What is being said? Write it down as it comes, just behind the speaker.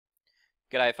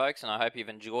G'day folks, and I hope you've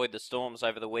enjoyed the storms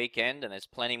over the weekend, and there's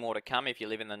plenty more to come if you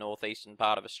live in the northeastern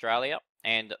part of Australia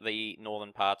and the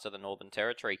northern parts of the Northern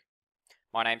Territory.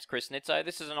 My name's Chris Nitzo.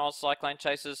 This is an Oz Cyclone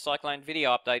Chasers Cyclone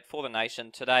video update for the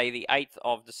nation today, the 8th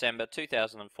of December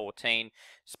 2014,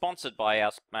 sponsored by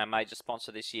our major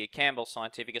sponsor this year, Campbell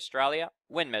Scientific Australia,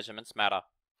 when measurements matter.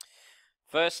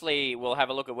 Firstly, we'll have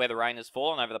a look at where the rain has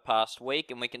fallen over the past week,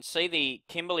 and we can see the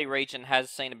Kimberley region has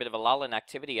seen a bit of a lull in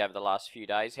activity over the last few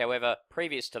days. However,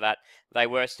 previous to that, they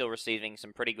were still receiving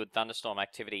some pretty good thunderstorm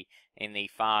activity in the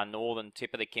far northern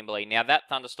tip of the Kimberley. Now, that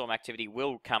thunderstorm activity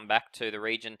will come back to the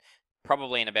region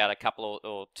probably in about a couple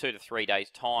or 2 to 3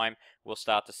 days' time. We'll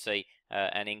start to see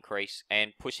an increase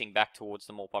and pushing back towards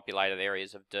the more populated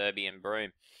areas of Derby and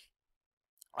Broome.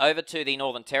 Over to the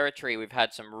Northern Territory, we've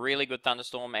had some really good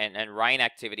thunderstorm and rain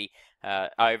activity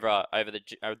over the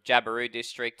Jabiru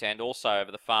district and also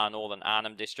over the far northern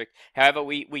Arnhem district. However,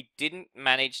 we didn't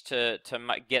manage to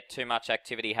get too much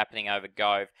activity happening over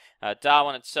Gove.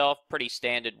 Darwin itself, pretty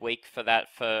standard week for that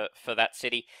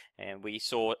city, and we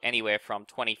saw anywhere from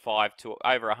 25 to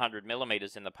over 100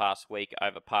 millimetres in the past week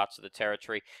over parts of the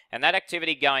territory. And that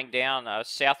activity going down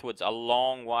southwards a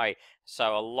long way.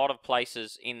 So a lot of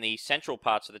places in the central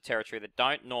parts of the territory that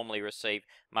don't normally receive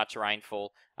much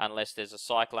rainfall unless there's a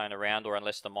cyclone around or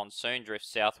unless the monsoon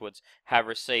drifts southwards have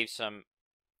received some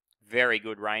very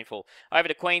good rainfall. Over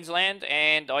to Queensland,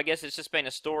 and I guess it's just been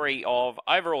a story of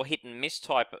overall hit and miss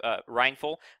type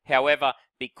rainfall. However,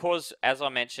 because, as I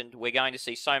mentioned, we're going to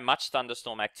see so much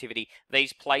thunderstorm activity,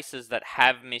 these places that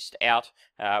have missed out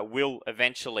will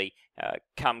eventually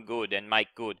come good and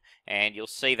make good, and you'll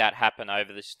see that happen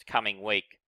over this coming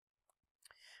week.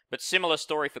 But similar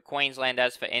story for Queensland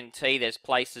as for NT. There's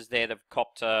places there that have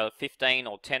copped 15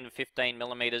 or 10 to 15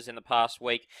 millimetres in the past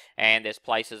week, and there's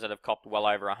places that have copped well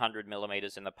over 100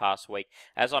 millimetres in the past week.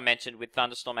 As I mentioned, with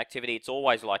thunderstorm activity, it's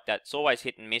always like that. It's always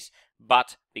hit and miss,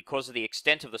 but because of the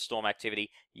extent of the storm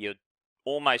activity, you're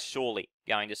almost surely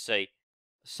going to see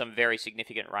some very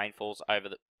significant rainfalls over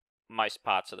most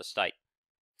parts of the state.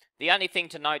 The only thing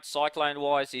to note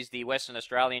cyclone-wise is the Western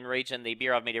Australian region. The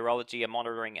Bureau of Meteorology are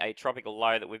monitoring a tropical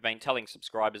low that we've been telling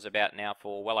subscribers about now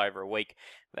for well over a week.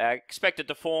 They're expected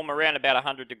to form around about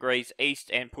 100 degrees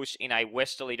east and push in a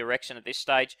westerly direction at this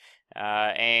stage.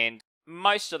 And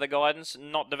most of the guidance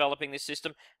not developing this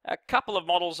system. A couple of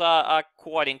models are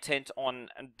quite intent on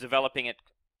developing it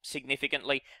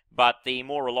significantly, but the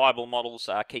more reliable models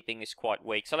are keeping this quite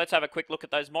weak. So let's have a quick look at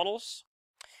those models.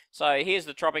 So here's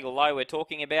the tropical low we're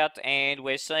talking about, and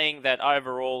we're seeing that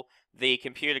overall the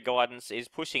computer guidance is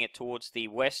pushing it towards the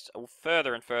west,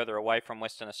 further and further away from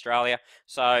Western Australia,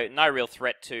 so no real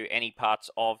threat to any parts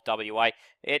of WA.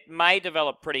 It may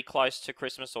develop pretty close to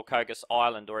Christmas or Cocos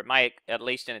Island, or it may, at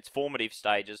least in its formative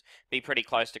stages, be pretty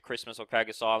close to Christmas or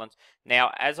Cocos Island.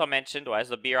 Now, as I mentioned, or as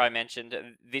the Bureau mentioned,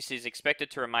 this is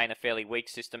expected to remain a fairly weak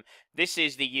system. This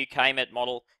is the UKMet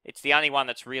model. It's the only one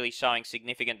that's really showing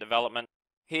significant development.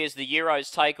 Here's the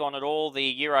Euro's take on it all. The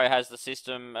Euro has the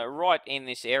system right in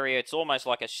this area. It's almost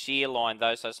like a shear line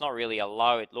though, so it's not really a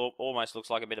low. It almost looks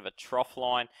like a bit of a trough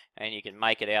line, and you can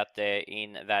make it out there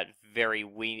in that very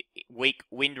weak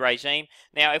wind regime.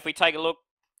 Now, if we take a look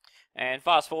and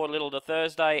fast forward a little to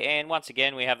Thursday, and once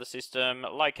again we have the system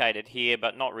located here,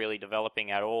 but not really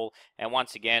developing at all. And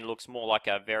once again, looks more like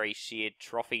a very sheared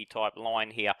trophy type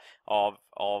line here of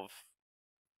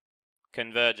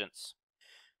convergence.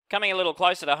 Coming a little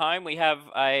closer to home, we have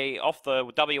off the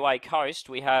WA coast,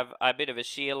 we have a bit of a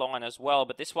shear line as well,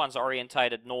 but this one's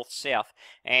orientated north-south.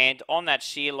 And on that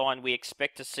shear line, we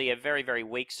expect to see a very, very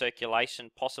weak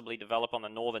circulation possibly develop on the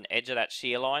northern edge of that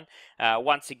shear line.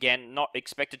 Once again, not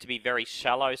expected to be very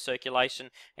shallow circulation,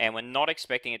 and we're not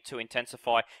expecting it to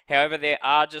intensify. However, there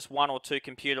are just 1 or 2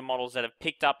 computer models that have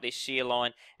picked up this shear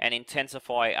line and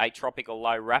intensify a tropical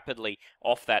low rapidly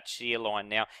off that shear line.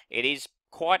 Now, it is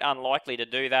quite unlikely to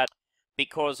do that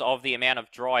because of the amount of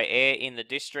dry air in the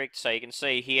district. So you can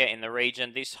see here in the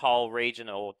region, this whole region,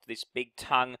 or this big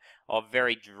tongue of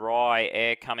very dry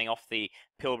air coming off the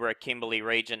Pilbara-Kimberley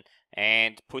region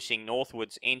and pushing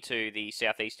northwards into the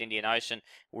Southeast Indian Ocean,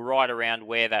 right around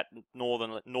where that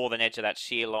northern edge of that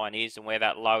shear line is and where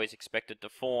that low is expected to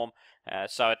form.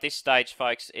 So at this stage,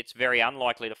 folks, it's very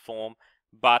unlikely to form.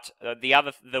 But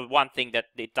the one thing that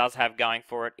it does have going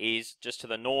for it is just to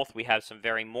the north we have some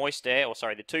very moist air, or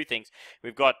sorry, the two things.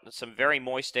 We've got some very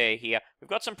moist air here. We've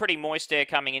got some pretty moist air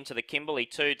coming into the Kimberley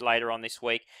too later on this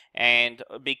week, and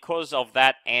because of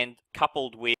that, and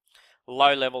coupled with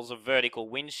low levels of vertical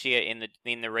wind shear in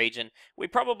the region, we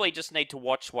probably just need to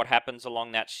watch what happens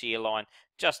along that shear line,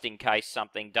 just in case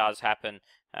something does happen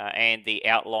and the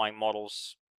outlying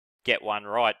models get one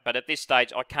right. But at this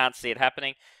stage, I can't see it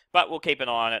happening, but we'll keep an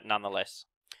eye on it nonetheless.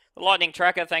 The lightning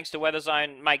tracker, thanks to Weather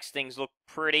Zone, makes things look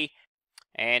pretty,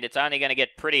 and it's only going to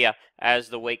get prettier as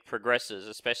the week progresses,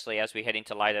 especially as we head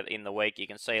into later in the week. You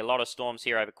can see a lot of storms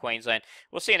here over Queensland.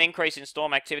 We'll see an increase in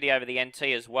storm activity over the NT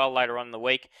as well later on in the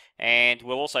week, and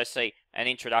we'll also see an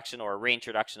introduction or a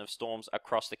reintroduction of storms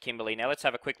across the Kimberley. Now let's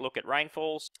have a quick look at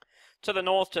rainfalls. To the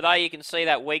north today, you can see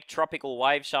that weak tropical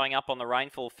wave showing up on the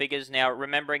rainfall figures. Now,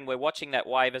 remembering we're watching that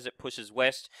wave as it pushes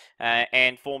west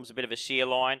and forms a bit of a shear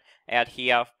line out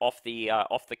here off the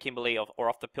Kimberley or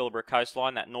off the Pilbara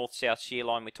coastline, that north-south shear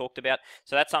line we talked about.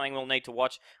 So that's something we'll need to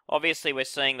watch. Obviously, we're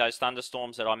seeing those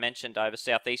thunderstorms that I mentioned over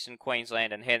southeastern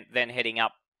Queensland and then heading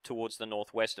up towards the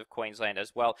northwest of Queensland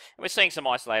as well. And we're seeing some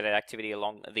isolated activity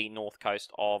along the north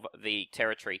coast of the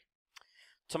territory.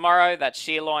 Tomorrow, that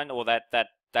shear line or that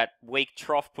weak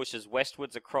trough pushes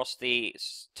westwards across the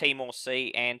Timor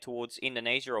Sea and towards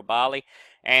Indonesia or Bali.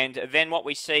 And then what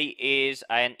we see is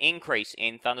an increase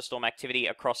in thunderstorm activity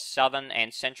across southern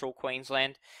and central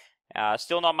Queensland.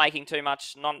 Still not making too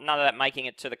much, none of that making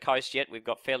it to the coast yet. We've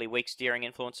got fairly weak steering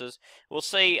influences. We'll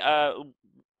see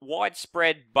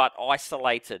widespread but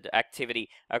isolated activity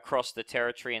across the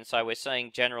territory, and so we're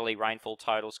seeing generally rainfall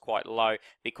totals quite low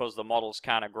because the models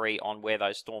can't agree on where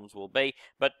those storms will be.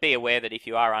 But be aware that if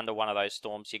you are under one of those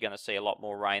storms, you're going to see a lot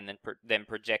more rain than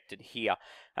projected here.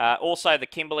 Also, the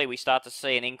Kimberley, we start to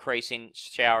see an increase in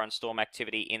shower and storm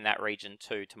activity in that region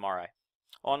too tomorrow.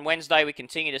 On Wednesday, we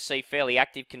continue to see fairly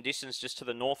active conditions just to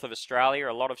the north of Australia,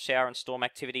 a lot of shower and storm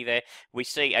activity there. We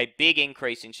see a big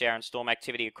increase in shower and storm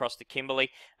activity across the Kimberley.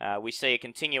 We see a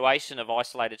continuation of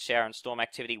isolated shower and storm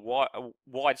activity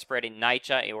widespread in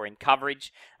nature or in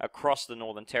coverage across the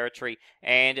Northern Territory.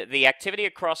 And the activity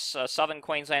across southern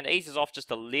Queensland eases off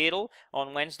just a little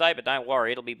on Wednesday, but don't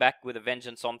worry, it'll be back with a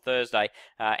vengeance on Thursday.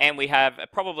 And we have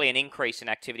probably an increase in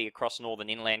activity across northern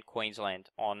inland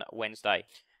Queensland on Wednesday.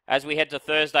 As we head to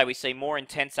Thursday, we see more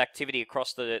intense activity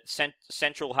across the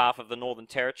central half of the Northern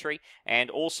Territory and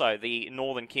also the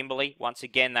Northern Kimberley. Once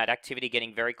again, that activity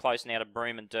getting very close now to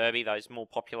Broome and Derby, those more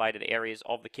populated areas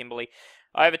of the Kimberley.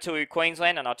 Over to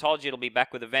Queensland, and I told you it'll be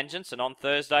back with a vengeance, and on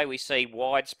Thursday we see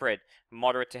widespread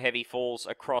moderate to heavy falls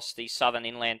across the southern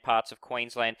inland parts of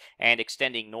Queensland and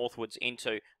extending northwards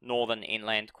into northern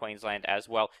inland Queensland as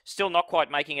well. Still not quite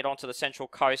making it onto the central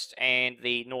coast and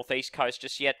the northeast coast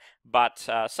just yet, but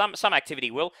some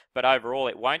activity will, but overall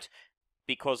it won't,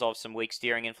 because of some weak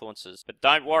steering influences. But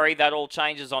don't worry, that all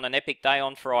changes on an epic day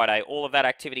on Friday. All of that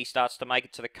activity starts to make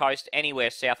it to the coast. Anywhere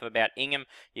south of about Ingham,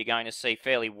 you're going to see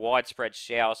fairly widespread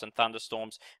showers and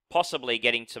thunderstorms, possibly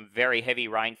getting some very heavy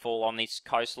rainfall on this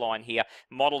coastline here.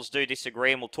 Models do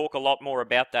disagree, and we'll talk a lot more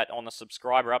about that on the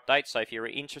subscriber update. So if you're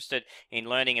interested in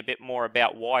learning a bit more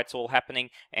about why it's all happening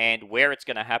and where it's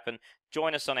going to happen,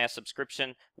 join us on our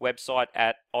subscription website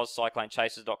at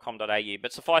ozcyclonechasers.com.au.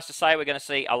 But suffice to say, we're going to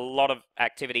see a lot of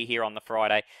activity here on the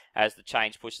Friday as the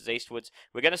change pushes eastwards.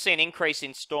 We're going to see an increase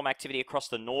in storm activity across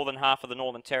the northern half of the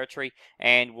Northern Territory,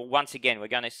 and once again, we're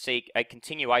going to see a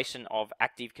continuation of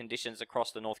active conditions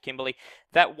across the North Kimberley.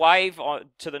 That wave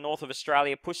to the north of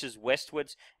Australia pushes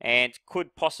westwards and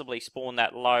could possibly spawn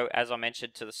that low, as I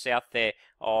mentioned, to the south there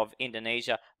of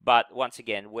Indonesia. But once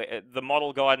again, the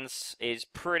model guidance is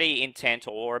pretty intent,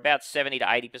 or about 70 to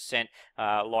 80%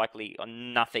 likely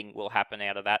nothing will happen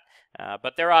out of that.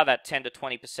 But there are that 10 to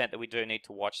 20% that we do need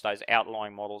to watch, those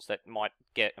outlying models that might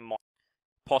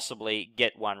possibly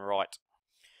get one right.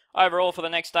 Overall, for the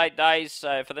next 8 days,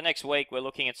 for the next week, we're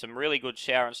looking at some really good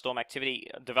shower and storm activity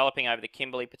developing over the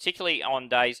Kimberley, particularly on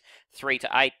days 3 to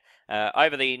 8.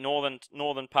 Over the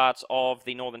northern parts of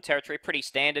the Northern Territory, pretty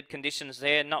standard conditions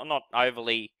there, not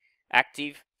overly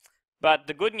active. But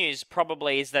the good news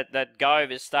probably is that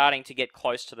Gove is starting to get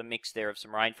close to the mix there of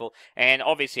some rainfall. And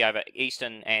obviously over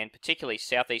eastern and particularly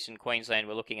southeastern Queensland,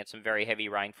 we're looking at some very heavy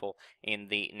rainfall in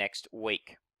the next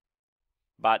week.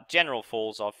 But general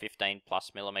falls of 15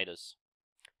 plus millimetres.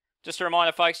 Just a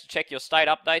reminder, folks, to check your state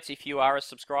updates. If you are a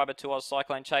subscriber to Oz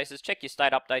Cyclone Chasers, check your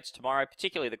state updates tomorrow,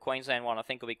 particularly the Queensland one. I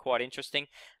think will be quite interesting.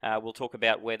 We'll talk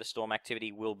about where the storm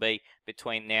activity will be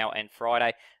between now and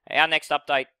Friday. Our next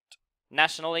update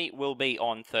nationally will be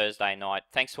on Thursday night.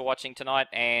 Thanks for watching tonight,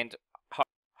 and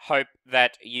hope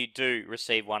that you do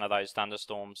receive one of those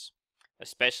thunderstorms,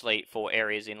 especially for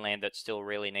areas inland that still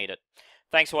really need it.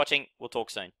 Thanks for watching. We'll talk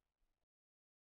soon.